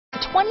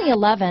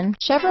2011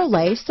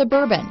 Chevrolet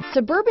Suburban.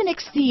 Suburban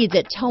exceeds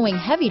at towing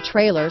heavy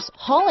trailers,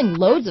 hauling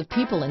loads of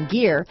people and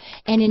gear,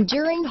 and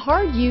enduring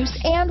hard use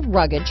and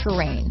rugged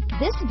terrain.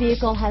 This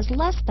vehicle has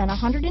less than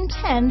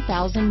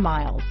 110,000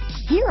 miles.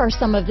 Here are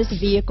some of this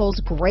vehicle's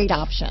great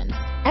options: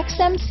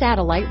 XM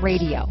satellite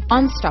radio,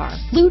 OnStar,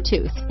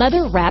 Bluetooth,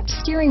 leather-wrapped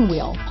steering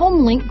wheel,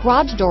 HomeLink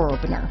garage door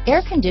opener,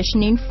 air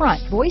conditioning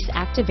front,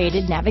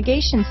 voice-activated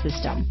navigation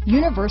system,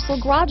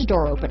 universal garage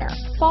door opener,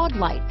 fog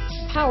lights,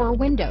 power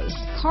windows,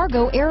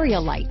 cargo area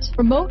light,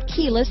 remote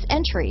keyless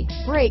entry,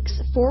 brakes,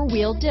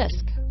 four-wheel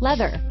disc,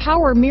 leather,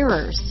 power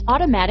mirrors,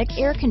 automatic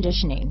air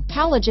conditioning,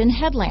 halogen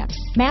headlamps,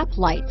 map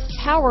lights,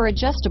 power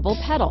adjustable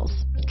pedals.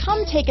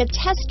 Come take a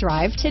test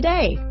drive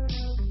today.